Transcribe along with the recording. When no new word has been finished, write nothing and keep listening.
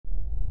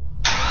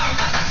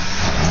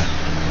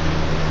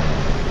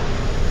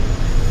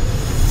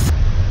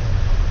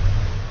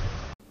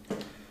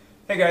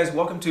Hey guys,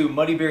 welcome to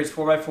Muddy Beard's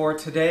 4x4.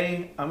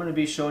 Today I'm going to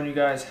be showing you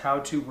guys how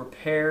to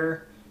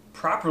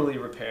properly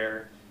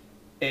repair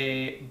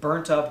a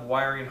burnt up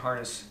wiring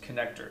harness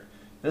connector.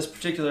 This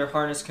particular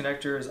harness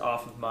connector is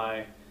off of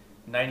my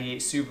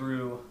 98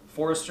 Subaru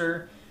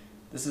Forester.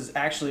 This is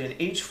actually an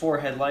H4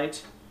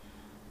 headlight.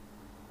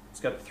 It's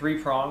got 3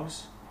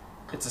 prongs.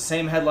 It's the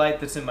same headlight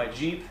that's in my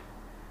Jeep,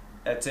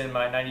 that's in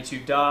my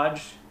 92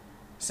 Dodge,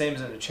 same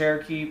as in the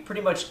Cherokee. Pretty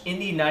much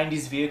any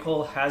 90s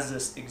vehicle has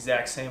this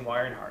exact same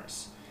wiring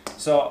harness.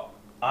 So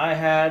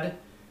I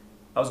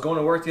was going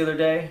to work the other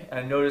day and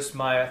I noticed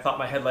I thought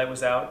my headlight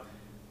was out.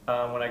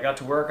 When I got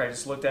to work, I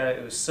just looked at it.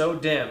 It was so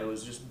dim. It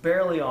was just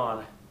barely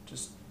on,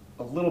 just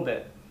a little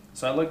bit.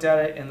 So I looked at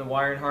it and the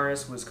wiring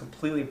harness was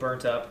completely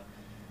burnt up.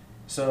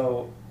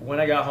 So when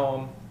I got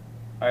home,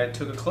 I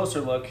took a closer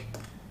look,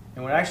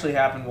 and what actually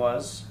happened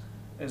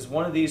is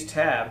one of these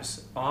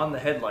tabs on the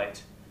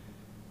headlight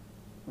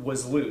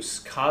was loose,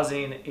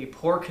 causing a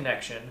poor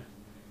connection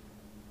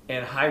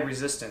and high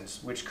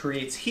resistance, which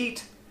creates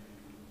heat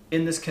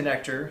in this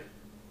connector,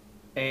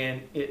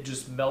 and it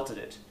just melted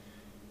it.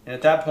 And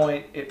at that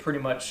point, it pretty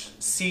much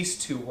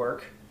ceased to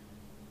work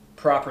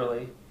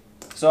properly.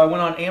 So I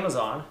went on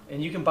Amazon,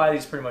 and you can buy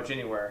these pretty much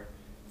anywhere.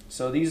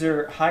 So these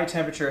are high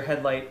temperature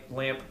headlight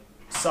lamp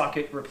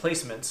socket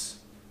replacements,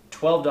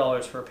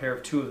 $12 for a pair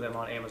of 2 of them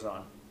on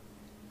Amazon.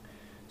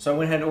 So I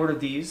went ahead and ordered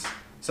these.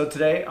 So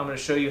today I'm going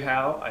to show you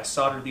how I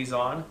soldered these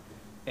on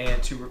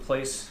and to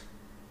replace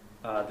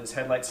this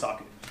headlight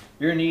socket.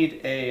 You're going to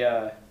need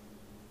a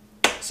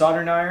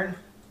soldering iron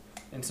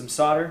and some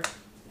solder,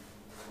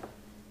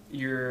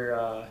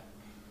 your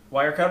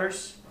wire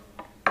cutters,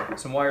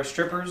 some wire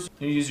strippers.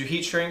 You use your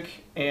heat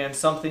shrink and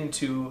something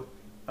to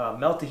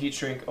melt the heat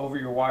shrink over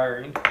your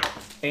wiring.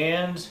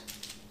 And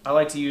I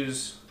like to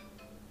use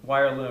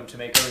wire loom to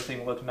make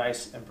everything look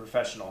nice and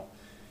professional.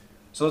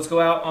 So let's go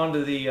out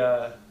onto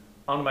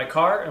my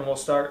car and we'll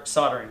start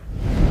soldering.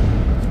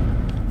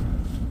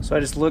 So I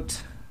just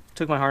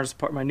took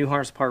my new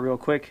harness apart real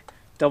quick,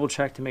 double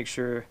checked to make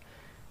sure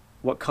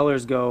what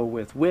colors go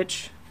with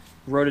which,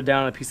 wrote it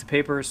down on a piece of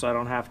paper so I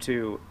don't have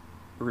to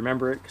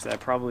remember it because I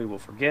probably will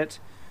forget.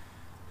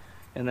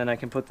 And then I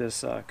can put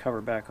this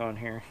cover back on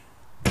here.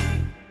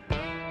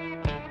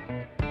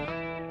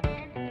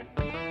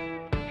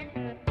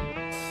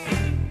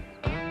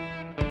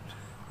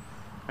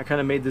 I kind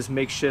of made this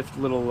makeshift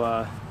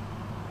little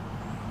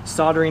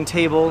soldering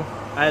table.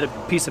 I had a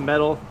piece of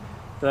metal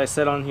that I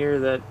set on here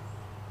that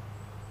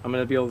I'm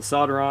going to be able to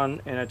solder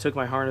on, and I took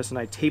my harness and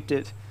I taped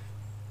it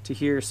to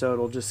here so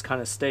it'll just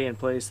kind of stay in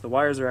place. The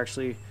wires are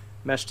actually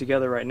meshed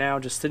together right now,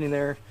 just sitting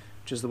there,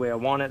 which is the way I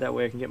want it. That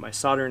way I can get my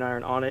soldering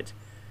iron on it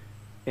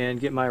and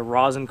get my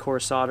rosin core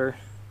solder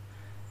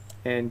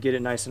and get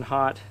it nice and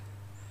hot,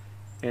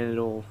 and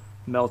it'll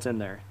melt in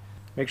there.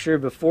 Make sure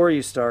before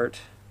you start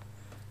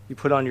you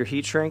put on your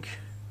heat shrink,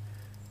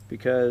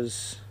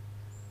 because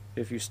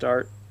if you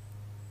start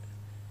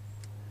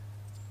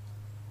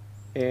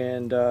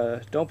and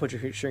don't put your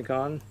heat shrink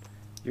on,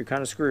 you're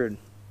kind of screwed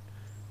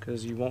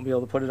because you won't be able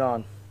to put it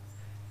on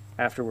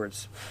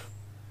afterwards.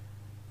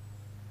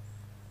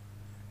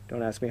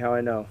 Don't ask me how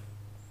I know,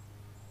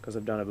 because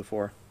I've done it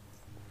before.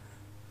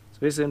 So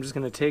basically I'm just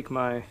going to take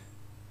my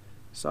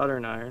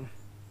soldering iron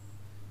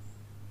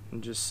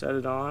and just set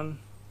it on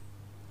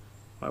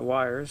my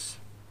wires,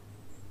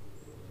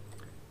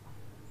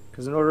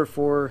 because in order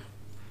for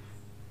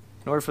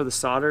the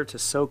solder to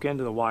soak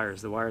into the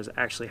wires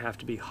actually have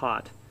to be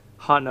hot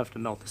enough to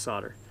melt the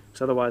solder,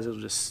 because otherwise it'll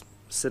just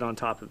sit on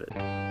top of it.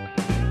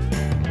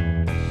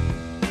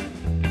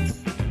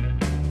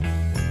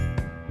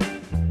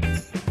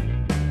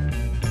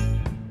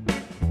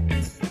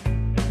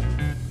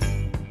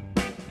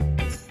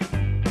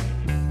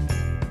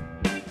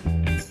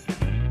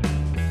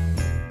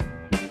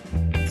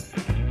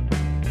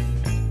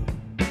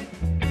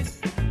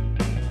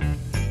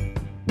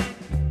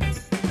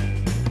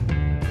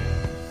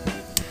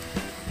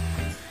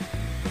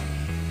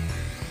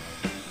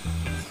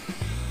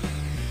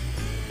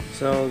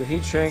 So the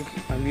heat shrink,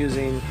 I'm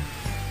using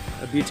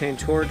a butane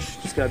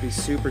torch. Just gotta be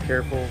super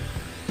careful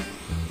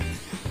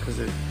because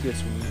it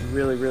gets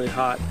really, really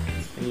hot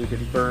and you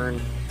can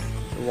burn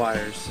the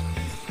wires.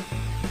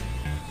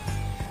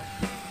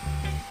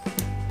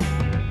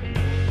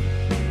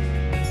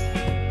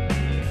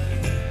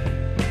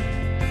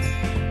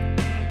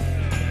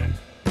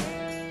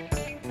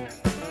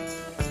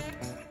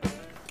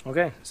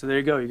 Okay, so there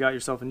you go. You got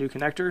yourself a new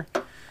connector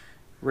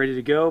ready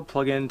to go.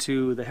 Plug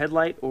into the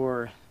headlight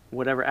or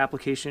whatever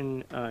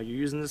application you're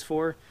using this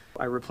for.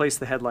 I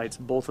replaced the headlights,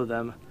 both of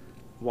them,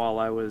 while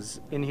I was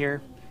in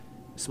here.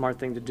 Smart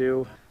thing to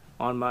do.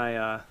 On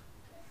my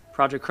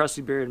Project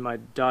Krusty Beard, my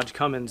Dodge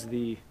Cummins,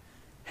 the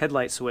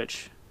headlight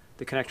switch,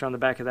 the connector on the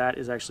back of that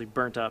is actually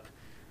burnt up.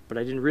 But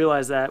I didn't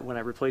realize that when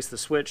I replaced the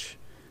switch,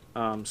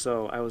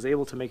 so I was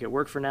able to make it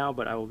work for now,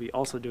 but I will be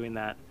also doing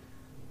that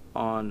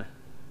on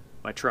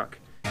my truck.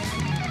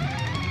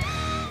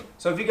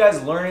 So if you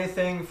guys learn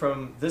anything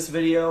from this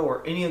video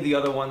or any of the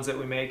other ones that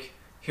we make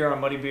here on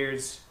Muddy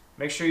Beards,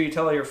 make sure you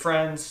tell all your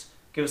friends,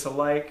 give us a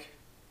like,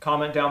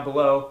 comment down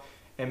below,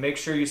 and make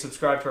sure you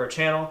subscribe to our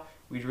channel.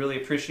 We'd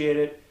really appreciate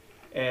it.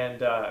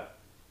 And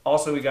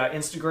also we got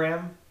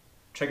Instagram.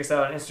 Check us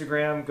out on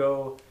Instagram.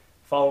 Go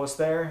follow us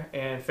there,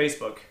 and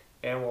Facebook.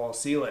 And we'll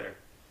see you later.